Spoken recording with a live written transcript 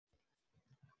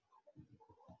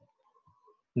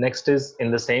Next is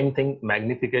in the same thing,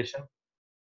 magnification.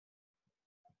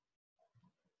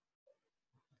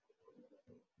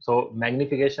 So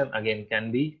magnification again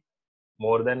can be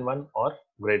more than one or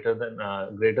greater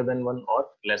than one or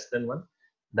less than one.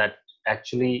 That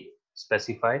actually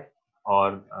specify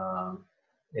or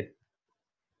it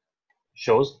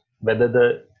shows whether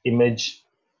the image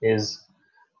is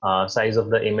size of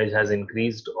the image has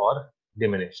increased or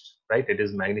diminished, right? It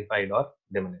is magnified or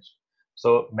diminished.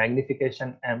 So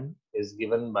magnification M is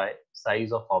given by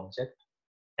size of object,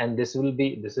 and this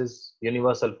is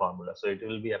universal formula, so it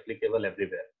will be applicable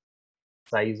everywhere.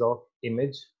 Size of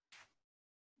image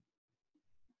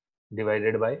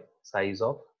divided by size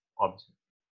of object.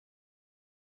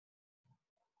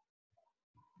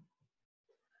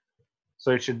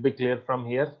 So it should be clear from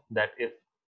here that if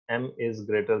M is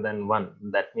greater than 1,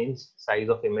 that means size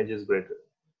of image is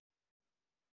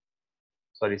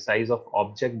size of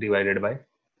object divided by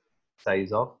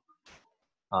size of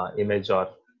image. Or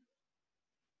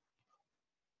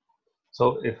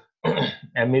so if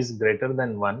M is greater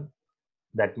than 1,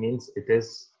 that means it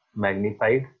is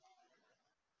magnified,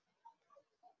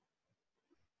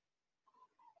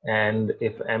 and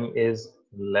if M is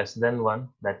less than 1,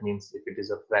 that means if it is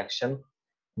a fraction,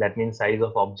 that means size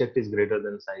of object is greater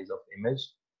than size of image,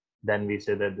 then we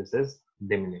say that this is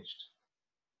diminished.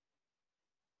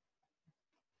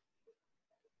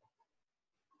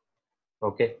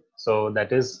 Okay, so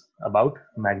that is about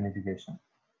magnification.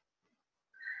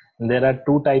 There are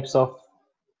two types of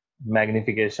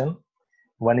magnification.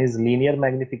 One is linear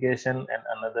magnification and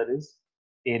another is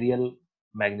aerial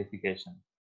magnification.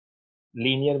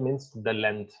 Linear means the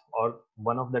length or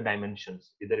one of the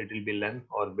dimensions, either it will be length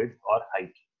or width or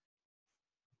height.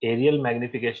 Aerial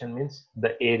magnification means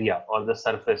the area or the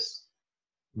surface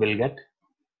will get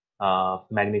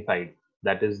magnified.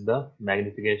 That is the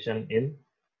magnification in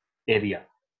area.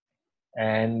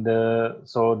 And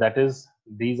so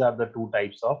these are the two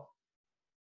types of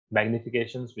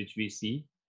magnifications which we see,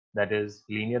 that is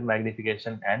linear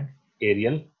magnification and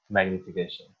aerial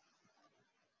magnification.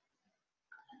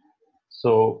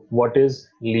 So what is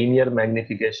linear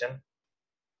magnification?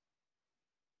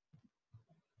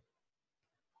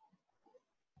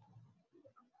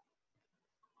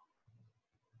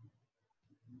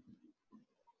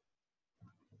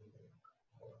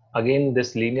 Again,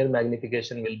 this linear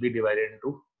magnification will be divided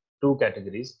into two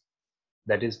categories,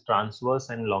 that is transverse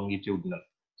and longitudinal.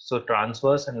 So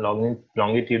transverse and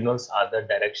longitudinals are the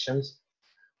directions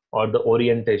or the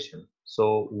orientation.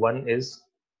 So one is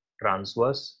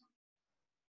transverse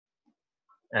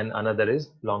and another is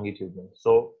longitudinal.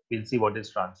 So we'll see what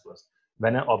is transverse.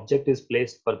 When an object is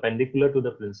placed perpendicular to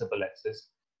the principal axis,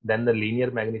 then the linear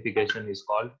magnification is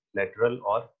called lateral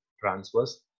or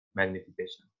transverse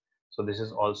magnification. So this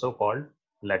is also called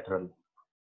lateral.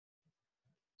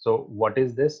 So what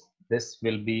is this? This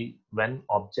will be when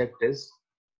object is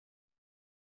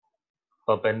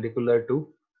perpendicular to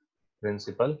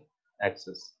principal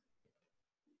axis.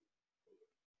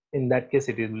 In that case,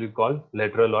 it will be called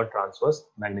lateral or transverse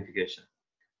magnification.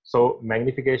 So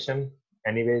magnification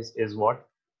anyways is what?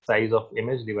 Size of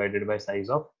image divided by size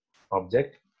of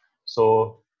object.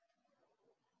 So,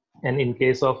 and in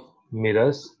case of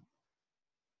mirrors,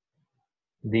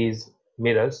 these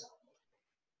mirrors,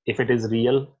 if it is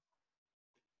real,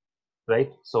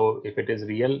 right? So if it is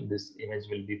real, this image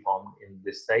will be formed in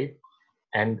this side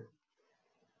and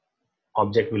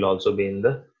object will also be in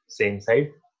the same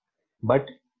side, but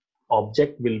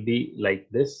object will be like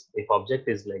this. If object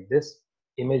is like this,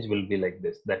 image will be like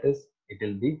this. That is, it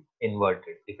will be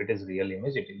inverted. If it is real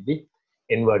image, it will be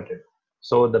inverted.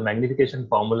 So the magnification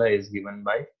formula is given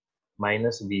by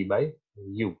minus v by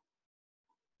u.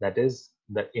 That is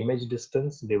the image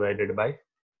distance divided by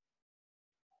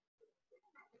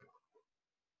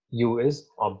u is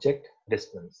object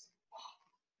distance.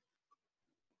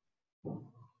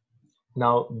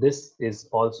 Now this is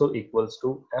also equals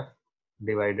to f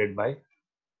divided by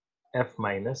f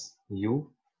minus u,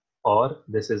 or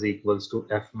this is equals to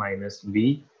f minus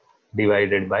v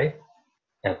divided by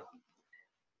f.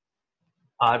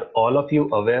 Are all of you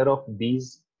aware of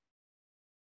these?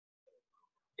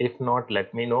 If not,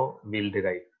 let me know, we'll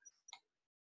derive.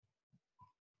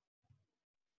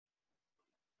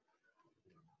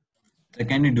 So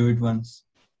can you do it once?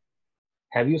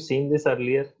 Have you seen this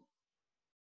earlier?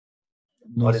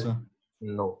 No, sir.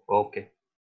 No, okay.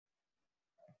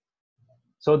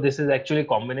 So this is actually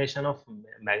combination of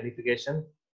magnification,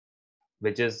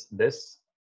 which is this,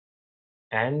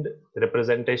 and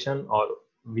representation, or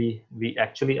we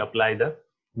actually apply the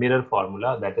mirror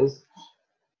formula, that is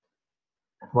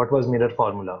What was mirror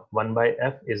formula? 1 by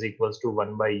f is equals to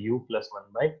 1 by u plus 1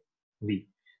 by v.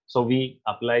 So we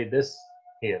apply this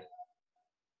here,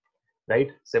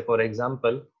 right? Say for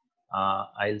example,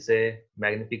 I'll say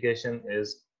magnification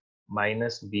is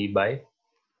minus v by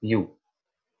u,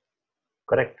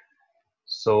 correct?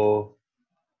 So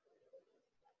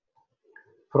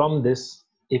from this,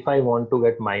 if I want to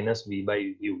get minus v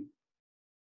by u,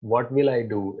 what will I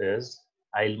do is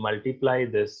I'll multiply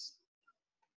this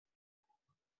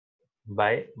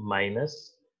by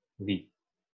minus v.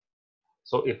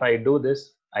 So if I do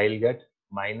this, I'll get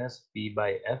minus p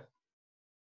by f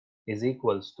is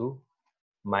equals to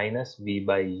minus v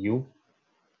by u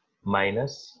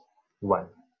minus 1.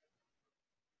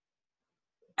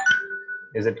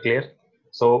 Is it clear?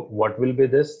 So what will be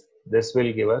this? This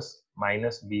will give us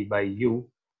minus v by u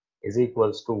is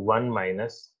equals to 1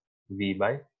 minus v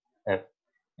by f.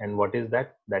 And what is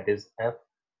that? That is f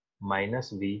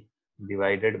minus v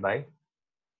divided by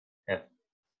f.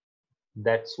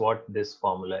 That's what this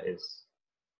formula is.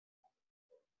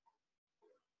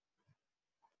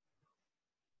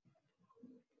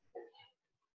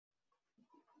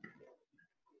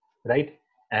 Right?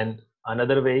 And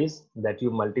another way is that you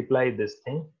multiply this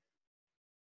thing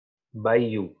by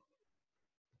u.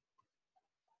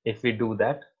 If we do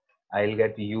that, I'll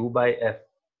get u by f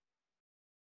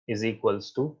is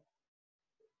equals to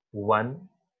 1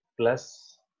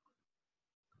 plus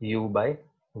u by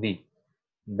v.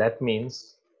 That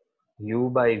means u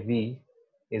by v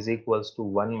is equals to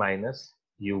 1 minus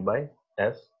u by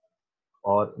f,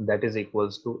 or that is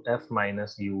equals to f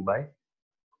minus u by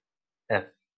f.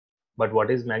 But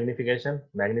what is magnification?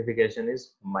 Magnification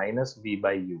is minus v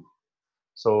by u.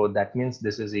 So that means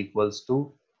this is equals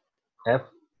to f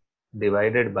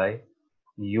divided by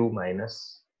u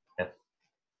minus f.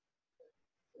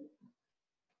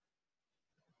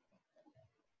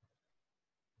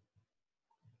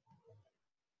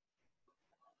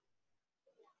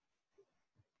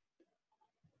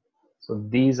 So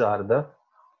these are the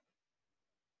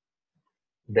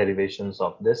derivations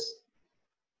of this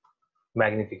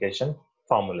magnification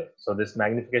formula. So this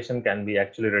magnification can be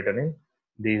actually written in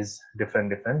these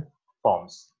different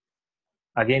forms.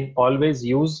 Again, always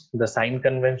use the sign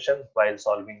convention while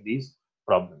solving these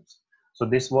problems. So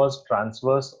this was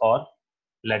transverse or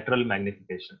lateral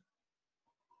magnification.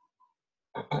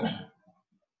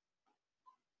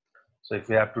 So if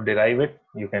you have to derive it,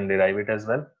 you can derive it as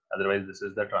well. Otherwise, this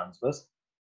is the transverse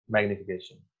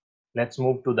magnification. Let's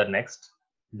move to the next,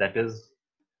 that is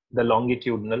the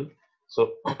longitudinal.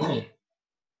 So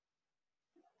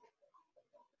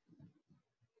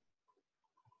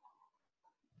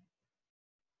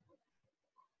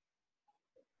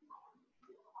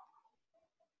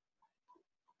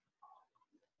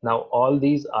now all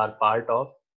these are part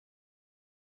of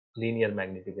linear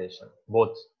magnification.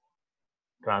 Both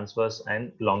transverse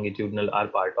and longitudinal are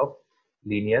part of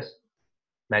linear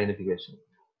magnification.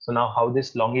 So now how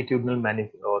this longitudinal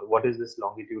or what is this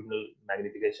longitudinal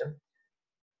magnification?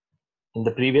 In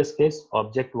the previous case,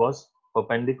 object was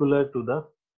perpendicular to the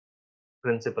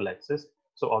principal axis.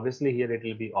 So obviously here it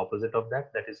will be opposite of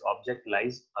that. That is, object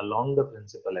lies along the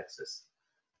principal axis.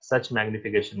 Such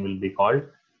magnification will be called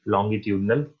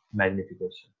longitudinal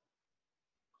magnification.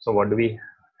 So what do we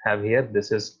have here?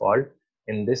 This is called,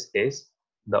 in this case,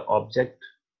 the object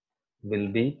will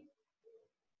be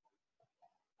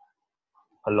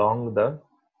along the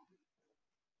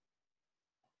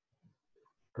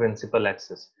principal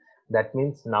axis. That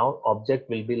means now object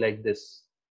will be like this,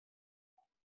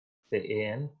 say A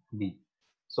and B.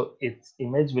 So its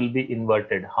image will be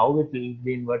inverted. How it will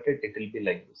be inverted? It will be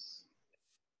like this.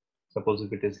 Suppose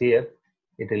if it is here,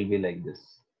 it will be like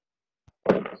this.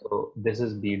 So this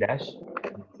is B dash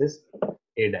and this is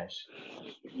A dash.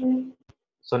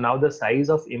 So now the size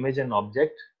of image and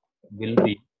object will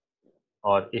be,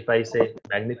 or if I say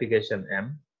magnification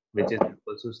M, which is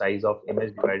equals to size of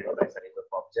image divided by size of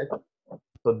object.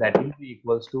 So that will be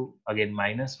equals to, again,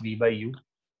 minus V by U.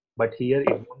 But here it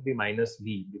won't be minus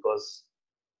V, because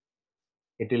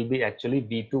it will be actually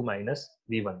V2 minus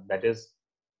V1. That is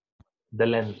the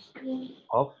length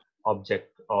of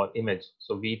object or image.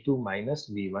 So V2 minus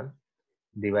V1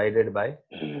 divided by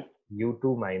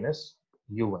U2 minus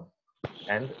U1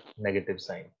 and negative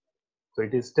sign. So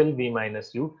it is still V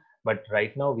minus U, but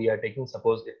right now we are taking,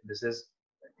 suppose if this is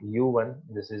U1,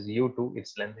 this is U2,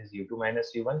 its length is U2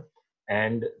 minus U1,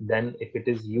 and then if it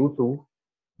is U2,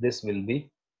 this will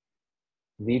be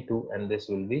V2 and this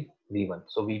will be V1.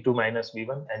 So V2 minus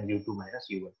V1 and U2 minus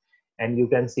U1. And you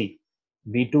can see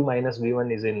V2 minus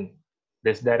V1 is in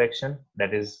this direction,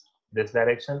 that is this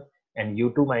direction, and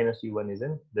U2 minus U1 is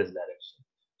in this direction.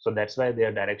 So that's why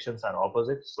their directions are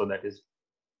opposite. So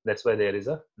that's why there is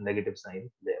a negative sign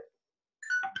there,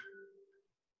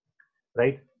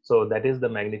 right? So that is the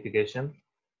magnification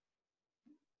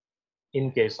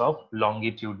in case of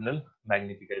longitudinal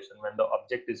magnification, when the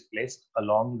object is placed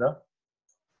along the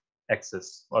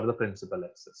axis or the principal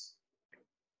axis,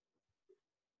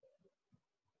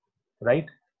 right?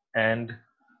 And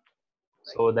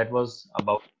so that was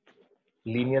about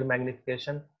linear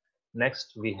magnification.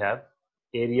 Next we have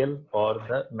aerial, or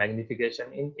the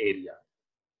magnification in area.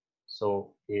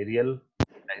 So aerial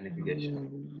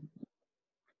magnification.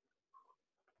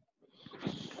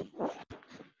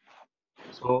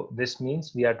 So this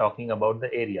means we are talking about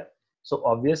the area. So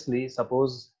obviously,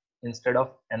 suppose instead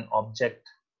of an object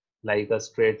like a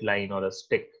straight line or a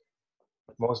stick,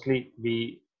 mostly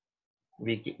we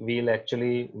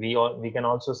can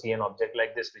also see an object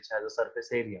like this which has a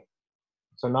surface area.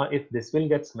 So now if this will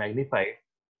gets magnified,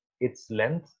 its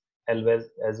length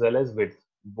as well as width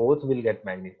both will get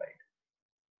magnified,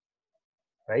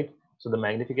 right? So the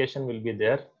magnification will be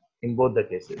there in both the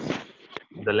cases.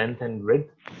 The length and width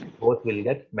both will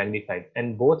get magnified,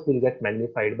 and both will get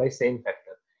magnified by same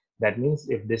factor. That means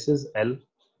if this is L,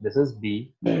 this is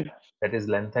B, that is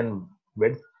length and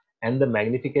width, and the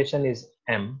magnification is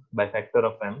M by factor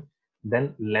of M,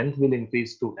 then length will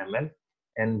increase to ML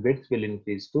and width will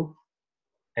increase to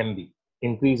MB.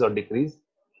 Increase or decrease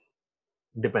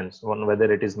depends on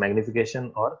whether it is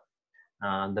magnification or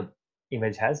the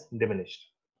image has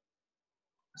diminished.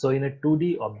 So in a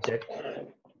 2D object,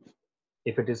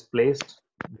 if it is placed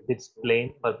with its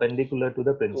plane perpendicular to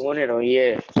the principal. कौन है रो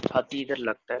ये हाथी इधर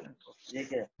लगता है ना ये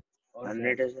क्या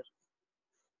 100 है सर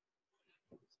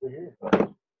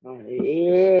हाँ,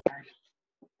 ये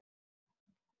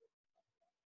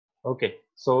Okay,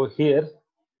 so here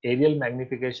aerial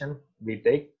magnification we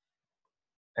take,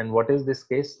 and what is this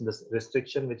case? This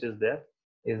restriction which is there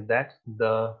is that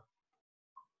the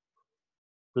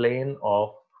plane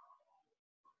of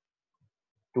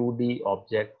 2D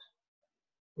object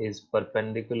is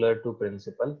perpendicular to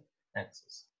principal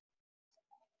axis,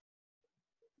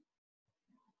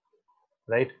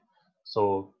 right?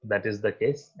 So that is the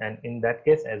case, and in that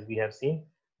case, as we have seen,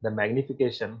 the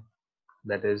magnification,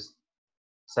 that is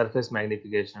surface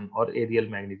magnification or aerial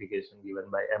magnification given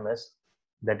by ms,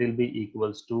 that will be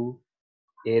equals to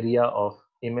area of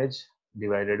image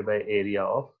divided by area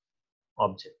of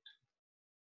object.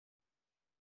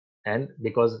 And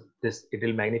because this, it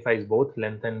will magnifies both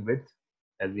length and width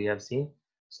as we have seen.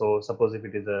 So suppose if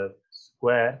it is a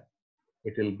square,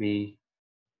 it will be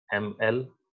ml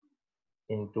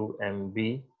into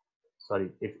mb. Sorry,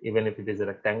 even if it is a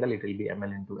rectangle, it will be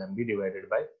ml into mb divided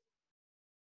by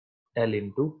L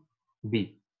into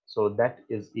B. So that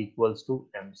is equals to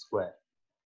M square,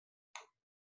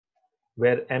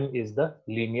 where M is the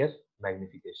linear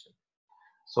magnification.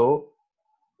 So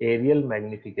aerial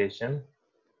magnification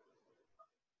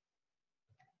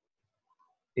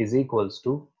is equals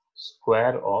to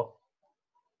square of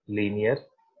linear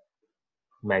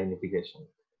magnification.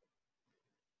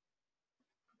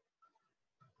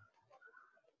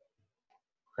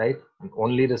 Right? And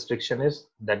only restriction is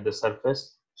that the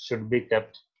surface should be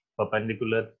kept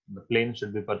perpendicular, the plane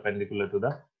should be perpendicular to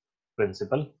the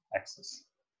principal axis.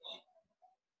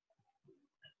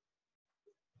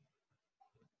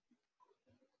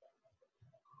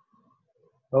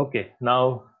 Okay,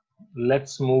 now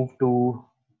let's move to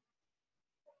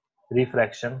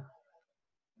refraction.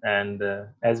 And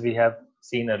as we have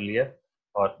seen earlier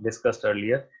or discussed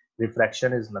earlier,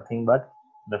 refraction is nothing but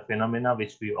the phenomena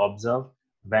which we observe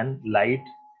when light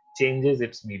changes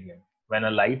its medium. When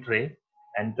a light ray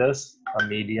enters a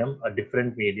medium, a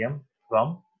different medium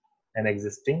from an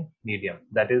existing medium,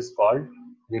 that is called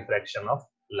refraction of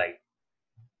light.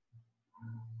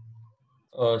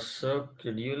 Sir,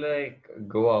 could you like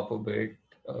go up a bit?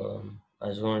 I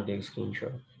just want to take a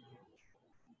screenshot.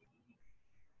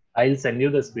 I'll send you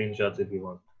the screenshots if you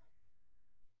want.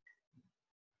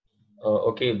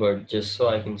 Okay, but just so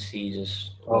I can see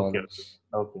just Okay. once.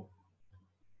 Okay.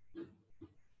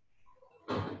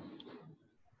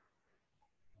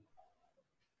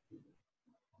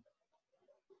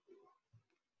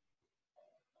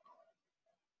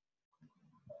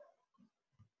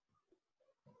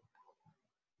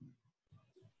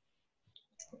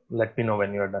 Let me know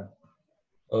when you are done.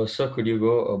 Sir, could you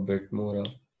go a bit more up?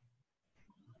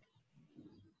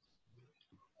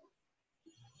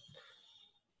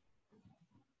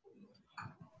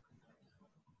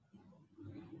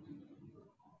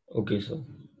 Okay, sir.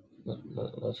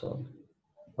 That's all.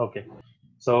 Okay.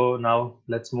 So now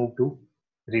let's move to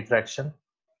refraction.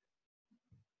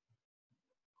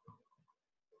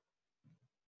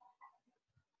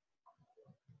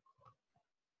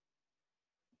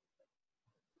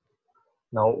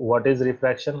 Now, what is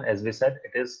refraction? As we said,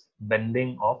 it is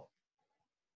bending of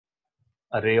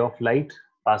a ray of light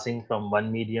passing from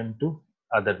one medium to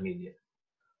other medium.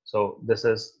 So this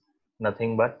is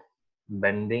nothing but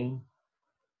bending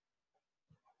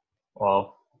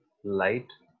of light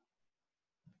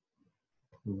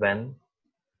when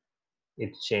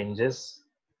it changes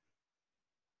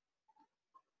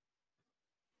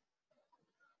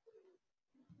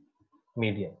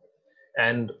medium.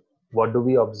 And what do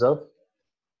we observe?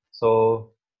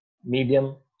 So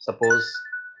medium, suppose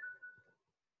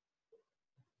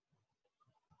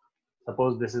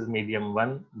this is medium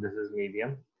 1, this is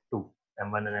medium 2.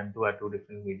 M1 and M2 are two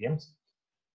different mediums.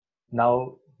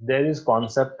 Now there is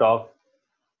concept of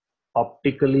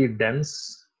optically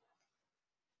dense,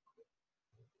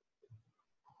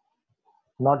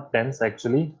 not dense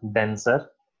actually, denser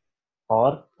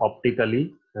or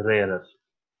optically rarer.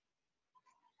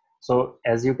 So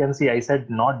as you can see, I said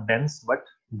not dense but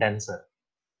denser,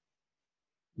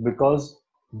 because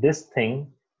this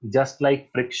thing, just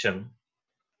like friction,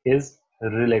 is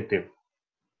relative.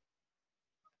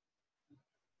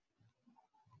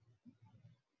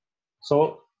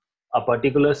 So a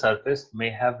particular surface may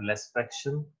have less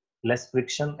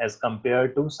friction as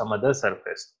compared to some other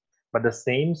surface, but the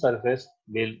same surface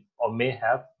will or may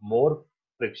have more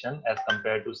friction as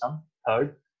compared to some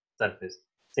third surface.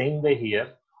 Same way here,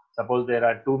 suppose there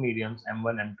are two mediums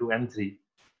M1, M2, M3,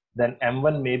 then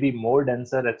M1 may be more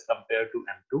denser as compared to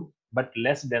M2, but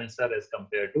less denser as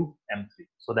compared to M3.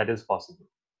 So that is possible.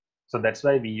 So that's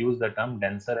why we use the term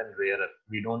denser and rarer.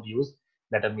 We don't use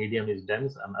that a medium is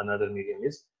dense and another medium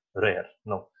is rare.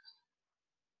 No.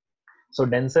 So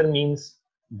denser means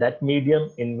that medium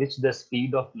in which the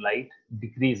speed of light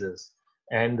decreases,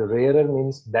 and rarer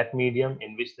means that medium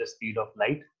in which the speed of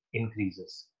light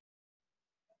increases.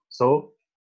 So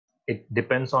it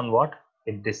depends on what?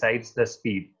 It decides the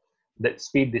speed. The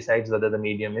speed decides whether the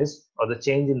medium is, or the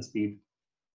change in speed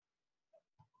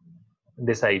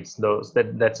decides those.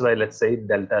 That's why let's say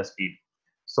delta speed.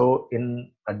 So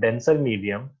in a denser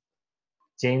medium,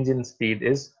 change in speed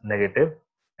is negative,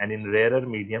 and in rarer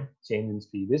medium, change in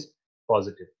speed is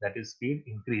positive. That is, speed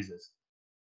increases.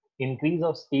 Increase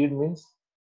of speed means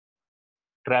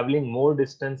traveling more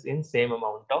distance in same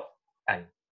amount of time.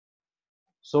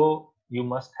 So you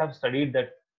must have studied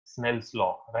that Snell's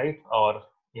law, right? Or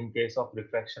in case of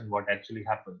refraction, what actually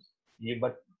happens.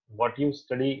 But what you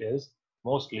study is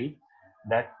mostly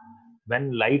that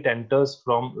when light enters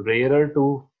from rarer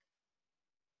to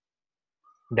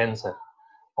denser,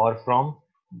 or from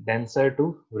denser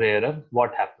to rarer,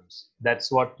 what happens?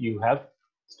 That's what you have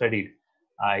studied.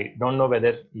 I don't know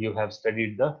whether you have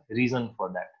studied the reason for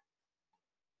that.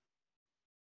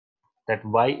 That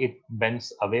why it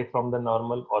bends away from the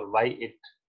normal or why it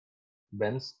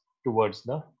bends towards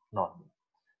the normal.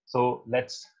 So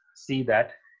let's see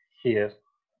that here.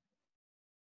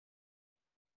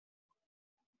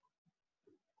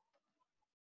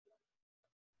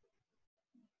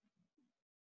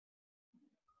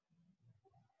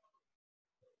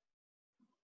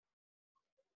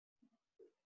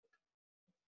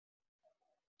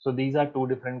 So these are two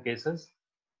different cases,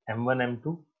 M1,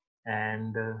 M2,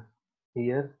 and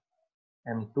here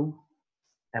M2,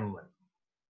 M1.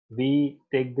 We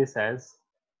take this as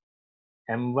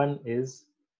M1 is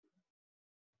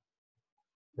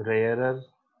rarer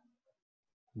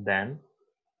than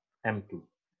M2.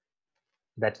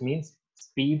 That means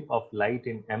speed of light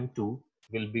in M2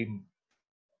 will be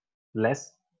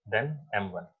less than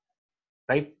M1,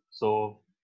 right? So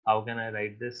how can I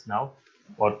write this now?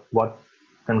 Or what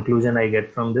conclusion I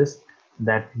get from this?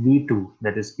 That V2,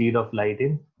 that is speed of light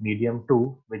in medium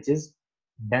 2, which is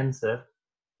denser,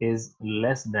 is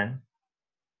less than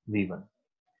V1.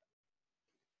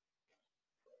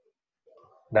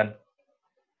 Done.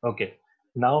 Okay.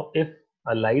 Now if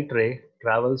a light ray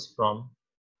travels from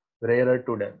rarer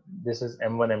to dense, this is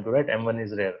M1, M2, right? M1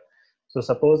 is rare. So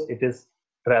suppose it is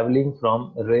traveling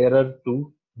from rarer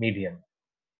to medium.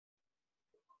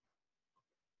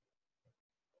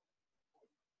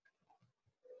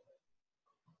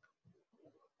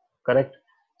 Correct?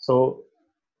 So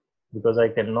because I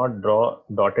cannot draw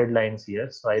dotted lines here,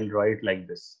 so I'll draw it like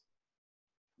this.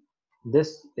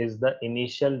 This is the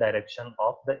initial direction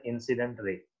of the incident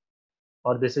ray,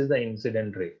 or this is the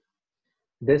incident ray.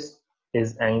 This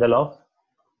is angle of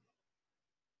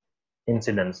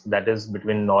incidence, that is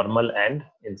between normal and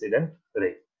incident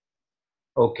ray.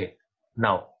 Okay,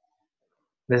 now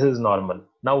this is normal.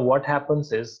 Now what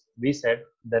happens is, we said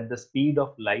that the speed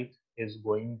of light is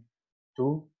going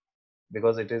to,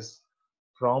 because it is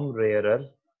from rarer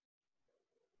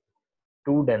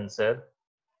to denser,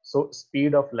 so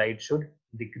speed of light should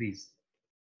decrease.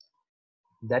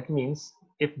 That means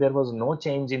if there was no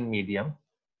change in medium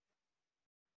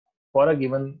for a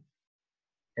given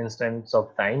instance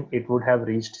of time, it would have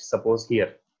reached, suppose,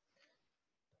 here.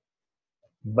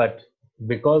 But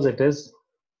because it is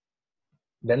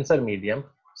denser medium,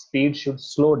 speed should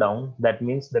slow down. That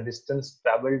means the distance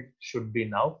traveled should be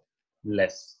now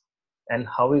less. And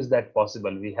how is that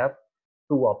possible? We have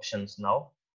two options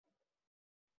now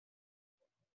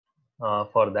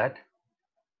for that.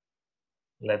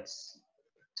 Let's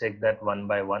take that one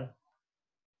by one.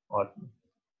 Or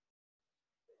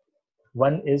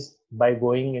one is by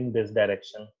going in this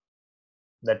direction,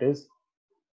 that is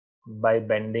by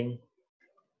bending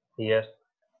here,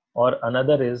 or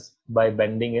another is by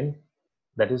bending in,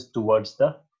 that is towards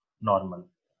the normal.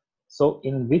 So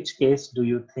in which case do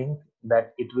you think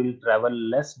that it will travel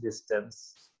less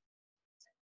distance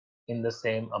in the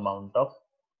same amount of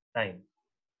time?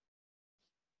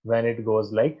 When it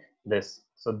goes like this.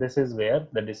 So this is where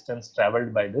the distance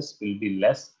traveled by this will be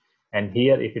less, and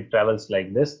here if it travels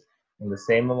like this in the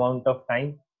same amount of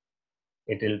time,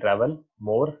 it will travel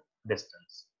more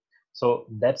distance. So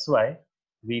that's why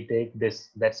we take this,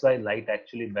 that's why light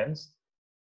actually bends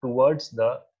towards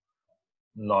the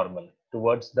normal,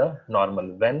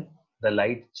 when the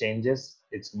light changes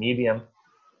its medium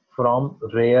from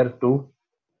rare to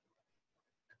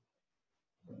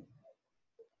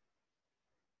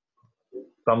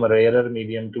from a rarer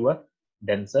medium to a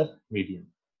denser medium.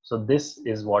 So this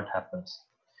is what happens.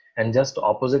 And just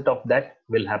opposite of that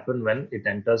will happen when it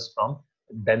enters from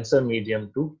denser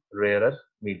medium to rarer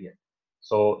medium.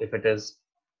 So if it is,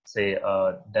 say,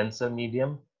 a denser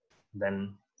medium,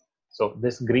 then so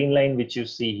this green line which you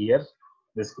see here,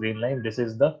 this green line, this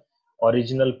is the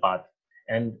original path.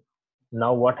 And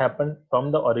now what happened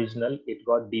from the original, it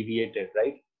got deviated,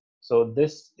 right? So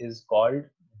this is called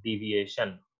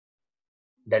deviation,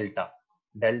 delta.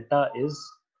 Delta is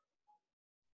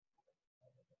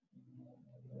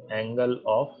angle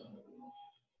of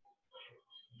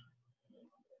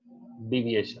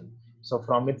deviation. So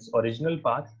from its original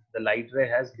path, the light ray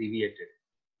has deviated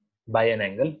by an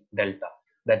angle delta.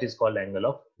 That is called angle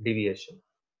of deviation,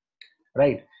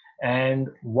 right? And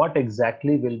what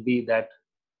exactly will be that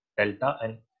delta?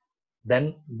 And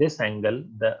then this angle,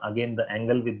 again the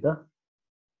angle with the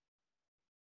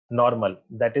normal,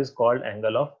 that is called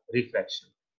angle of refraction.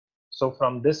 So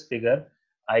from this figure,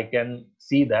 I can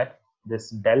see that this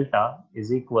delta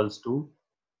is equals to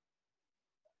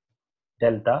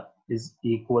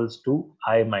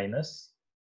I minus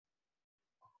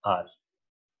r.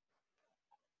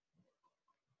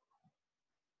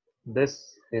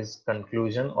 This is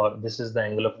conclusion, or this is the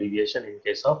angle of deviation in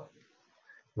case of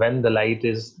when the light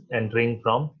is entering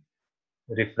from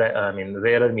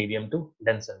rarer medium to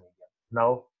denser medium.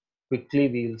 Now quickly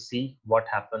we'll see what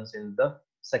happens in the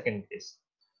second case.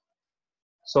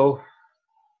 So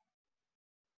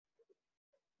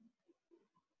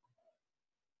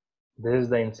this is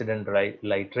the incident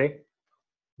light ray,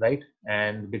 right?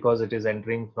 And because it is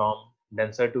entering from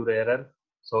denser to rarer,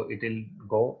 so it will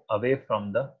go away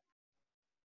from the,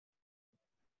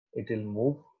 it will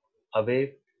move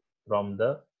away from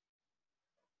the,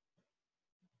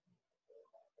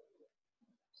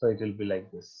 so it will be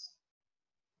like this,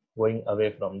 going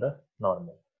away from the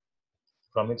normal.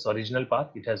 From its original path,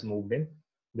 it has moved in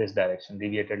this direction,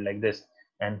 deviated like this,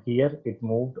 and here it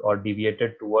moved or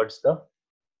deviated towards the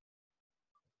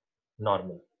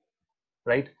normal,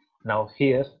 right? Now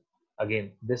here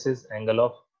again, this is angle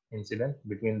of incident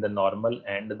between the normal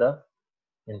and the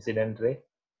incident ray,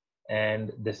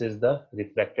 and this is the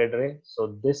refracted ray.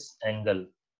 So this angle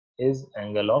is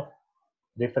angle of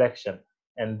refraction,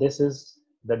 and this is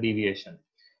the deviation.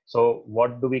 So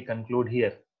what do we conclude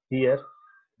here? Here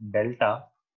delta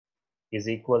is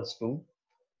equals to,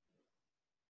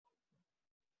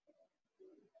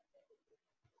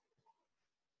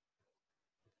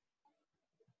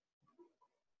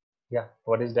 yeah,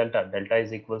 what is delta? Delta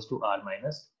is equals to r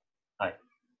minus I.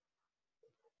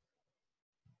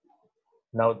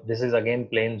 Now this is again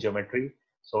plane geometry.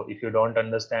 So if you don't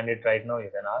understand it right now, you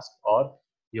can ask, or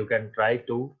you can try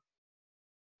to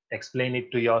explain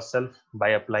it to yourself by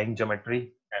applying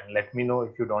geometry, and let me know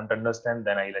if you don't understand,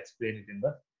 then I'll explain it in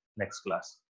the next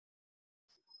class.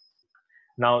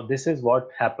 Now this is what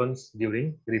happens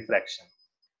during refraction,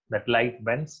 that light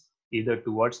bends either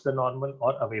towards the normal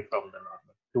or away from the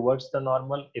normal. Towards the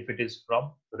normal if it is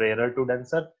from rarer to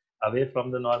denser, away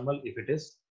from the normal if it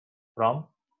is from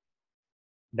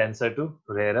denser to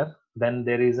rarer. Then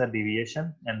there is a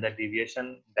deviation, and the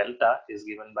deviation delta is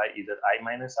given by either I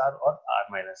minus r or r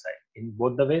minus I. In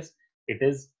both the ways, it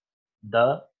is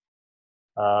the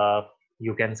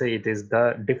you can say it is the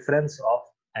difference of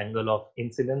angle of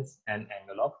incidence and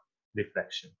angle of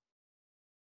refraction,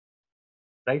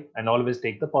 right? And always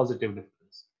take the positive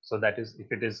difference. So that is,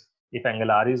 if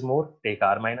angle r is more, take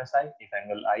r minus I. If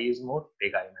angle I is more,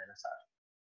 take I minus r.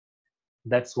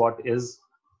 That's what is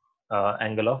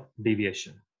angle of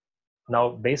deviation. Now,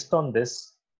 based on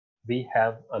this, we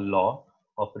have a law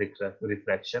of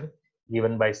refraction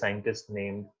given by scientist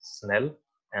named Snell,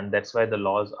 and that's why the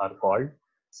laws are called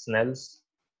Snell's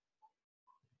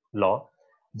law.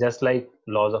 Just like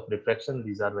laws of refraction,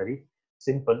 these are very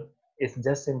simple. It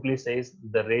just simply says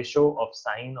the ratio of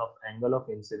sine of angle of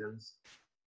incidence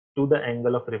to the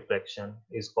angle of refraction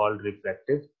is called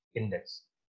refractive index.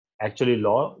 Actually,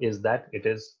 law is that it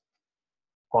is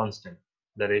constant.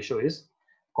 The ratio is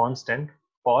constant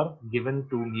for given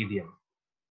two medium,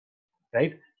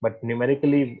 right? But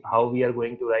numerically, how we are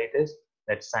going to write is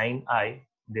that sine I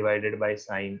divided by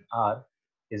sine R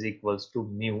is equals to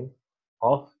mu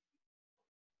of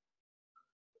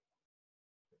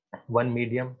one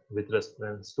medium with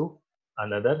reference to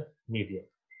another medium.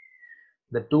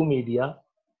 The two media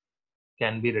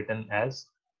can be written as,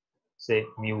 say,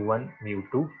 mu1,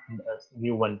 mu2,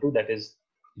 mu1, 2, that is,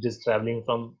 it is traveling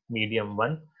from medium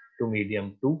 1 to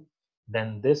medium 2.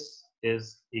 Then this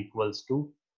is equals to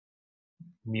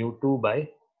mu2 by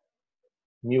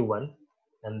mu1,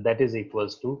 and that is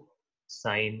equals to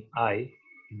sine I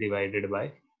divided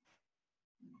by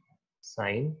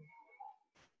sine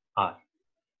R.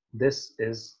 This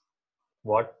is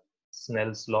what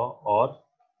Snell's law or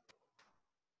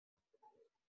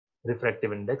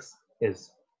refractive index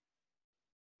is.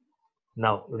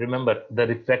 Now remember, the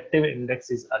refractive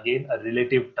index is again a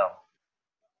relative term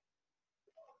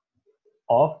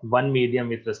of one medium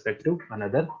with respect to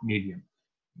another medium.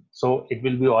 So it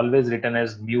will be always written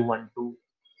as mu12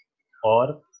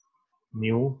 or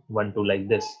mu12 like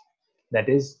this. That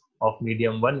is of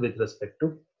medium 1 with respect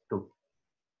to 2.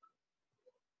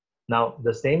 Now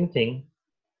the same thing,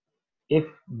 if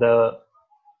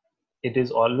it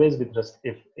is always with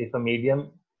if a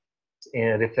medium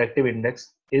refractive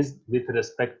index is with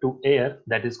respect to air,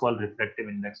 that is called refractive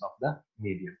index of the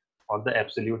medium, or the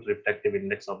absolute refractive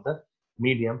index of the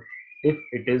medium if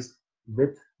it is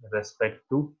with respect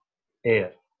to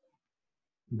air,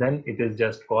 then it is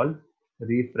just called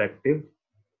refractive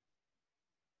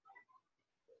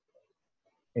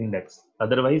index.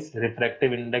 Otherwise,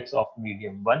 refractive index of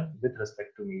medium 1 with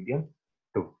respect to medium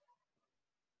 2.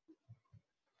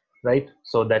 Right?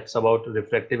 So that's about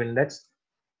refractive index.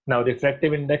 Now,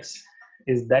 refractive index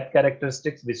is that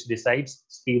characteristics which decides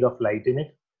speed of light in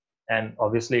it. And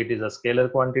obviously, it is a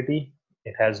scalar quantity.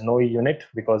 It has no unit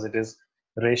because it is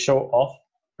ratio of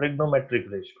trigonometric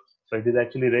ratio. So it is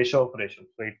actually ratio of ratio.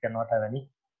 So it cannot have any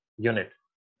unit.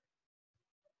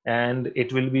 And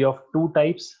it will be of two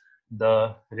types.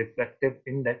 The refractive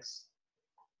index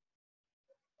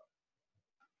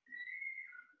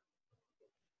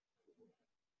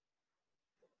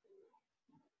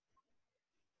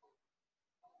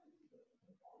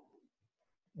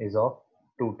is of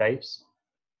two types.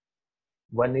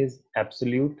 One is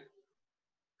absolute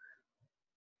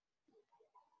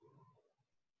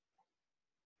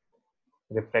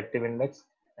refractive index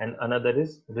and another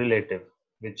is relative,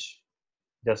 which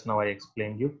just now I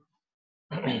explained you.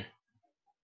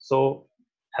 So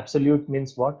absolute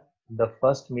means what? The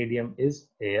first medium is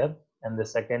air and the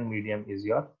second medium is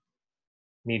your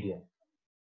medium.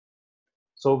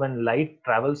 So when light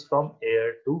travels from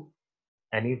air to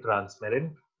any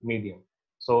transparent medium,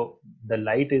 so the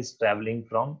light is traveling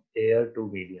from air to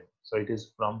medium. So it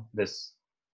is from this,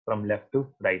 from left to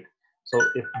right. So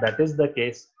if that is the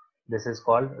case, this is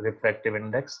called refractive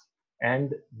index,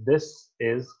 and this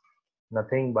is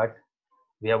nothing but,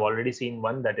 we have already seen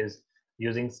one, that is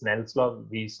using Snell's law.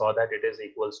 We saw that it is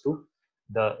equals to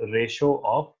the ratio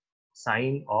of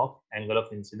sine of angle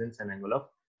of incidence and angle of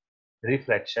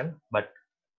refraction. But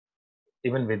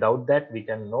even without that, we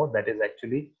can know that is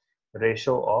actually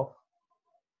ratio of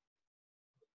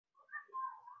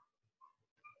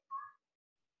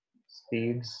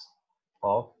speeds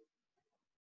of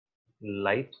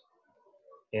light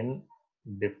in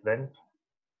different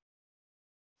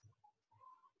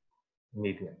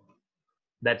medium.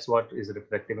 That's what is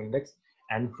refractive index.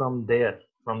 And from there,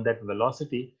 from that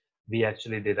velocity, we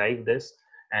actually derive this,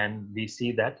 and we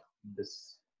see that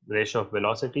this ratio of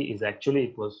velocity is actually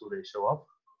equals to ratio of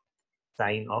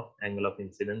sine of angle of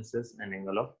incidences and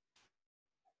angle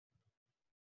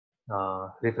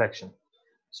of refraction.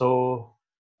 So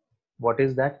what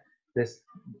is that? This,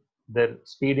 the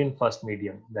speed in first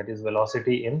medium, that is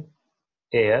velocity in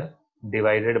air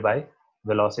divided by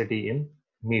velocity in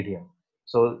medium.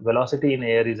 So velocity in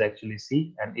air is actually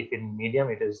c, and if in medium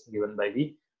it is given by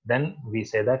v, then we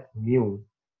say that mu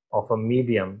of a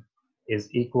medium is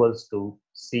equals to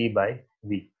c by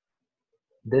v.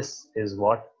 This is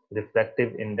what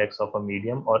refractive index of a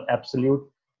medium, or absolute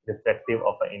refractive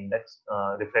of a index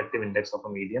refractive index of a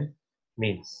medium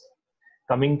means.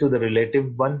 Coming to the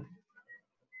relative one,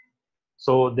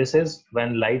 so this is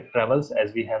when light travels,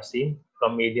 as we have seen,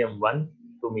 from medium 1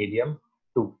 to medium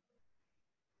 2.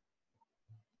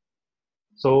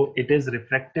 So it is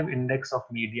refractive index of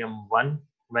medium 1.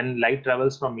 When light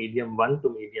travels from medium 1 to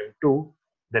medium 2,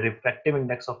 the refractive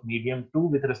index of medium 2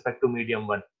 with respect to medium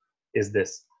 1 is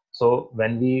this. So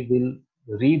when we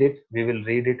will read it, we will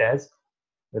read it as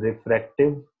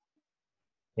refractive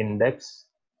index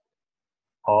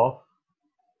of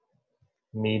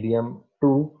medium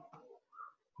 2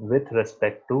 with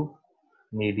respect to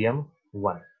medium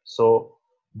 1. So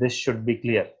this should be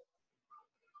clear,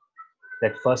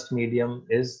 that first medium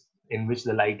is in which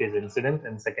the light is incident,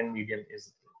 and second medium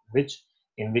is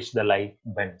in which the light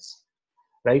bends,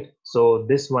 right? So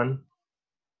this one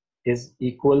is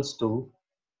equals to,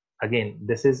 again,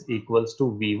 this is equals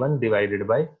to v1 divided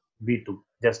by v2,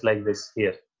 just like this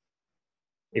here.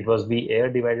 It was v air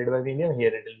divided by v medium,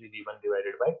 here it will be v1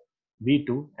 divided by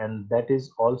v2, and that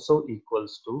is also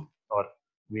equals to, or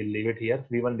we'll leave it here,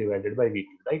 v1 divided by v2,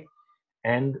 right?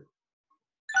 And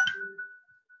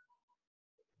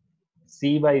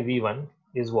c by v1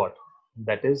 is what?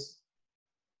 That is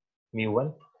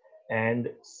mu1, and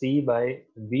c by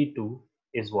v2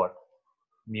 is what?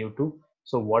 Mu2.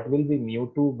 So what will be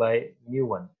mu2 by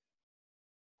mu1?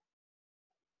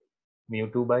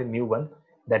 Mu2 by mu1,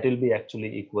 that will be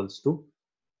actually equals to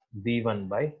v1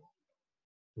 by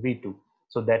v2.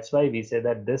 So that's why we say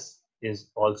that this is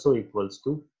also equals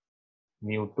to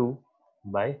mu2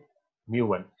 by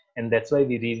mu1, and that's why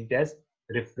we read it as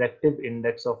refractive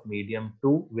index of medium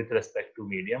 2 with respect to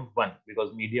medium 1,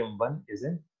 because medium 1 is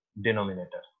in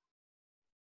denominator,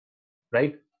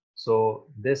 right? So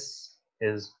this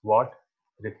is what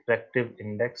refractive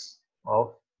index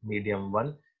of medium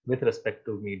 1 with respect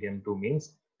to medium 2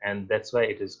 means, and that's why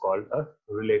it is called a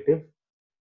relative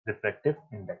refractive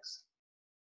index.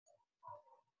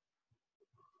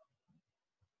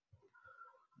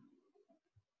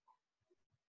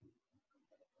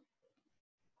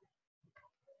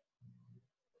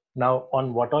 Now,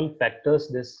 on what all factors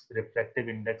this refractive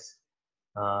index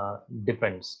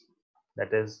depends,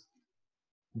 that is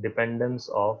dependence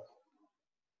of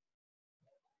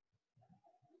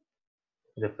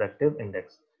refractive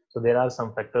index. So there are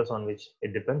some factors on which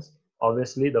it depends.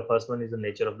 Obviously, the first one is the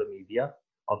nature of the media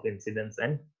of incidence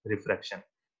and refraction.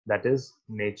 That is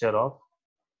nature of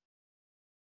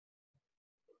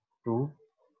two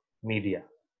media,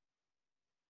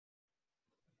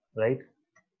 right?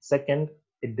 Second,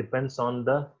 it depends on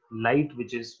the light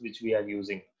which we are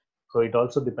using. So it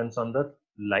also depends on the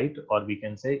light, or we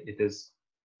can say it is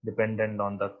dependent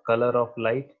on the color of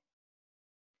light,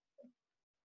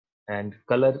 and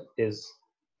color is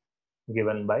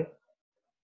given by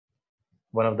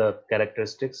one of the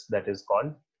characteristics that is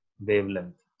called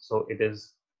wavelength. So it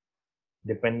is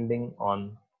depending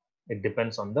on, it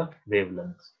depends on the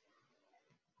wavelength.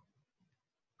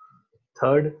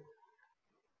 Third,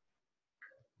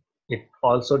 it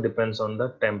also depends on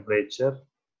the temperature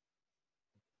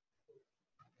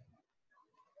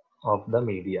of the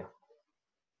media,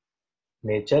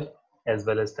 nature as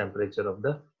well as temperature of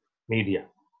the media.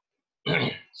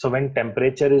 So when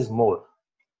temperature is more,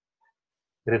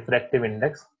 refractive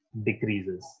index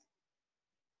decreases.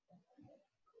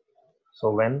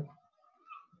 So when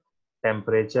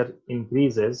temperature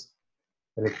increases,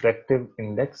 refractive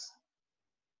index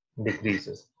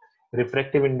decreases.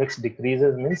 Refractive index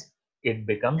decreases means it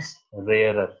becomes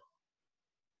rarer.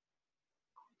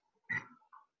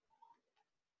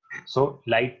 So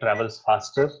light travels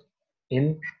faster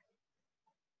in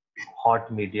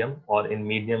hot medium or in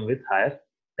medium with higher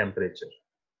temperature.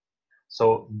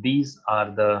 So these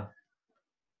are the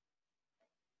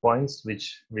points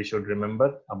which we should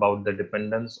remember about the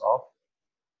dependence of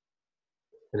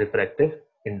refractive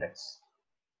index.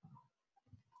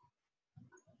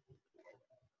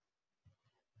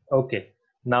 Okay,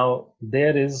 now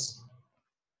there is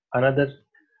another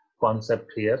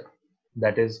concept here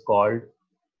that is called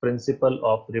principle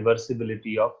of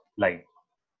reversibility of light.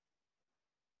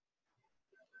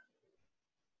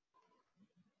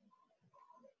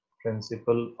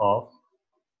 Principle of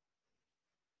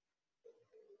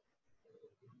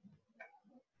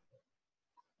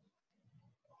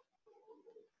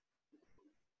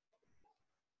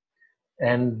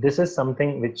and this is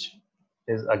something which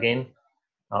is again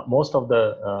most of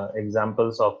the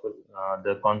examples of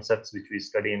the concepts which we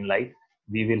study in life,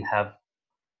 we will have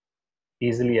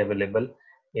easily available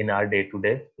in our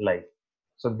day-to-day life.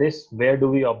 So this, where do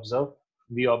we observe?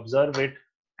 We observe it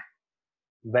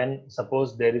when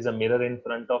suppose there is a mirror in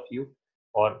front of you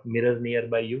or mirror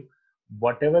nearby you.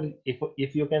 Whatever,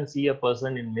 if you can see a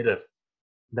person in mirror,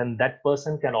 then that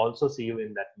person can also see you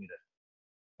in that mirror.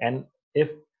 And if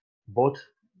both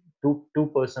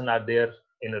two person are there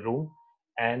in a room,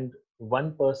 and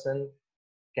one person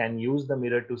can use the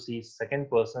mirror to see second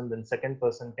person, then second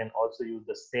person can also use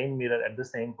the same mirror at the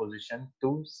same position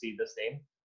to see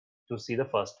the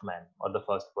first man or the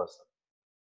first person.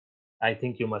 I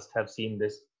think you must have seen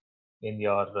this in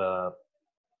your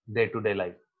day-to-day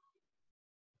life.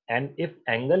 And if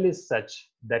angle is such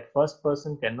that first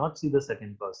person cannot see the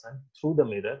second person through the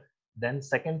mirror, then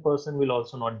second person will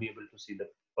also not be able to see the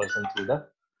person through the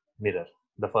mirror,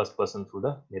 the first person through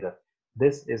the mirror.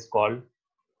 This is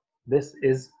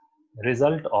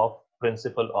result of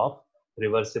principle of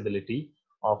reversibility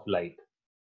of light.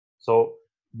 So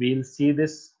we'll see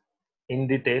this in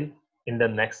detail in the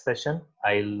next session.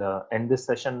 I'll end this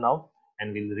session now,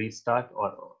 and we'll restart,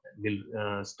 or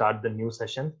we'll start the new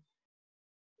session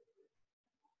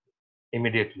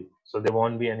immediately. So there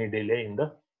won't be any delay in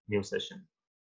the new session.